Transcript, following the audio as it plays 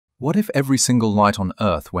What if every single light on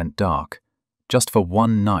Earth went dark, just for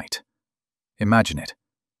one night? Imagine it.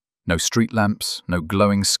 No street lamps, no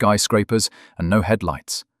glowing skyscrapers, and no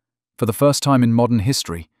headlights. For the first time in modern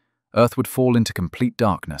history, Earth would fall into complete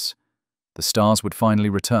darkness. The stars would finally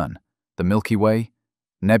return, the Milky Way,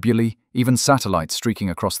 nebulae, even satellites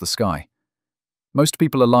streaking across the sky. Most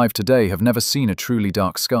people alive today have never seen a truly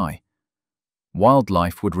dark sky.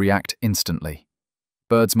 Wildlife would react instantly.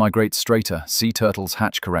 Birds migrate straighter, sea turtles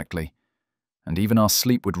hatch correctly, and even our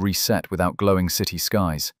sleep would reset without glowing city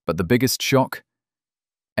skies. But the biggest shock?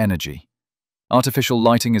 Energy. Artificial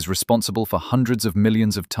lighting is responsible for hundreds of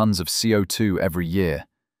millions of tons of CO2 every year.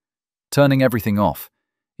 Turning everything off,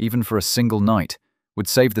 even for a single night, would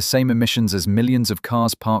save the same emissions as millions of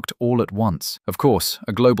cars parked all at once. Of course,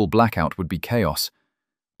 a global blackout would be chaos.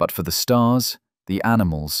 But for the stars, the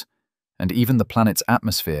animals, and even the planet's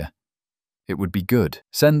atmosphere, it would be good.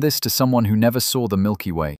 Send this to someone who never saw the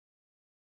Milky Way.